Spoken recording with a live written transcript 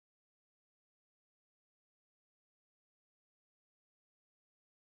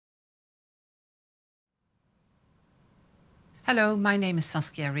Hello, my name is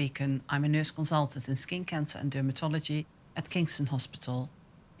Saskia Reeken. I'm a nurse consultant in Skin Cancer and Dermatology at Kingston Hospital.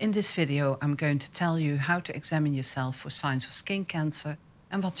 In this video, I'm going to tell you how to examine yourself for signs of skin cancer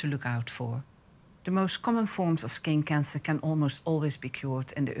and what to look out for. The most common forms of skin cancer can almost always be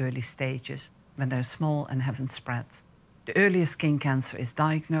cured in the early stages, when they're small and haven't spread. The earlier skin cancer is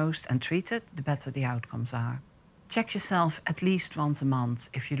diagnosed and treated, the better the outcomes are. Check yourself at least once a month.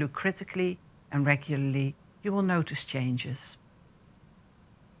 If you look critically and regularly, you will notice changes.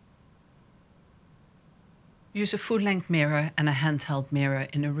 Use a full-length mirror and a handheld mirror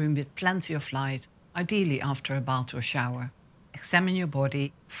in a room with plenty of light, ideally after a bath or shower. Examine your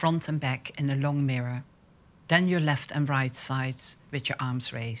body, front and back, in a long mirror. Then your left and right sides with your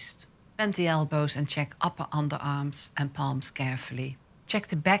arms raised. Bend the elbows and check upper underarms and palms carefully. Check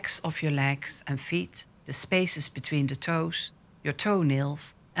the backs of your legs and feet, the spaces between the toes, your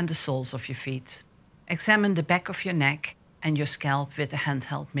toenails and the soles of your feet. Examine the back of your neck and your scalp with a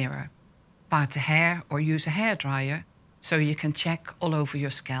handheld mirror. Part the hair or use a hairdryer so you can check all over your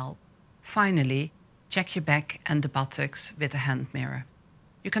scalp. Finally, check your back and the buttocks with a hand mirror.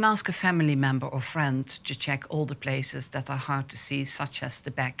 You can ask a family member or friend to check all the places that are hard to see, such as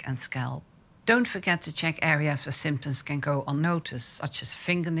the back and scalp. Don't forget to check areas where symptoms can go unnoticed, such as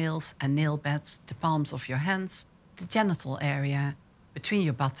fingernails and nail beds, the palms of your hands, the genital area, between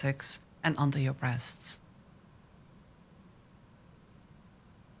your buttocks and under your breasts.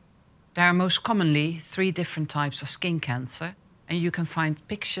 There are most commonly 3 different types of skin cancer, and you can find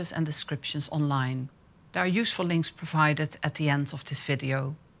pictures and descriptions online. There are useful links provided at the end of this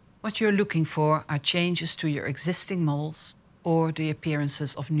video. What you're looking for are changes to your existing moles or the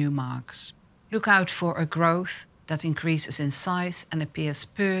appearances of new marks. Look out for a growth that increases in size and appears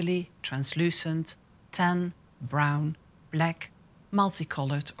pearly, translucent, tan, brown, black,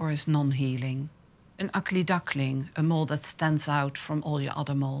 multicolored, or is non-healing. An ugly duckling, a mole that stands out from all your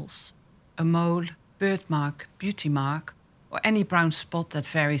other moles. A mole, birthmark, beauty mark, or any brown spot that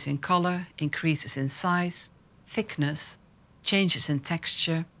varies in color, increases in size, thickness, changes in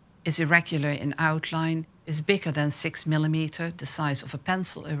texture, is irregular in outline, is bigger than 6 mm, the size of a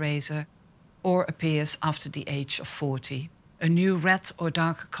pencil eraser, or appears after the age of 40. A new red or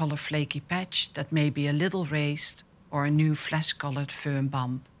darker color flaky patch that may be a little raised, or a new flesh-colored firm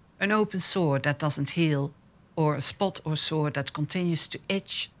bump. An open sore that doesn't heal, or a spot or sore that continues to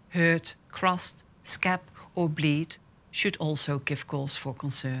itch, hurt, crust, scab, or bleed, should also give cause for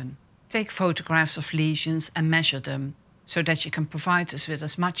concern. Take photographs of lesions and measure them, so that you can provide us with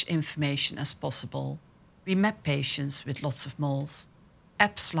as much information as possible. We map patients with lots of moles.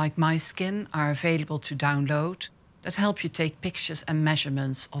 Apps like My Skin are available to download that help you take pictures and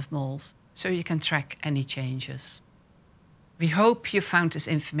measurements of moles, so you can track any changes. We hope you found this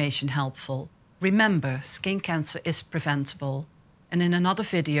information helpful. Remember, skin cancer is preventable, and in another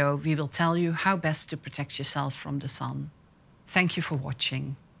video we will tell you how best to protect yourself from the sun. Thank you for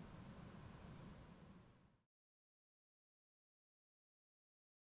watching.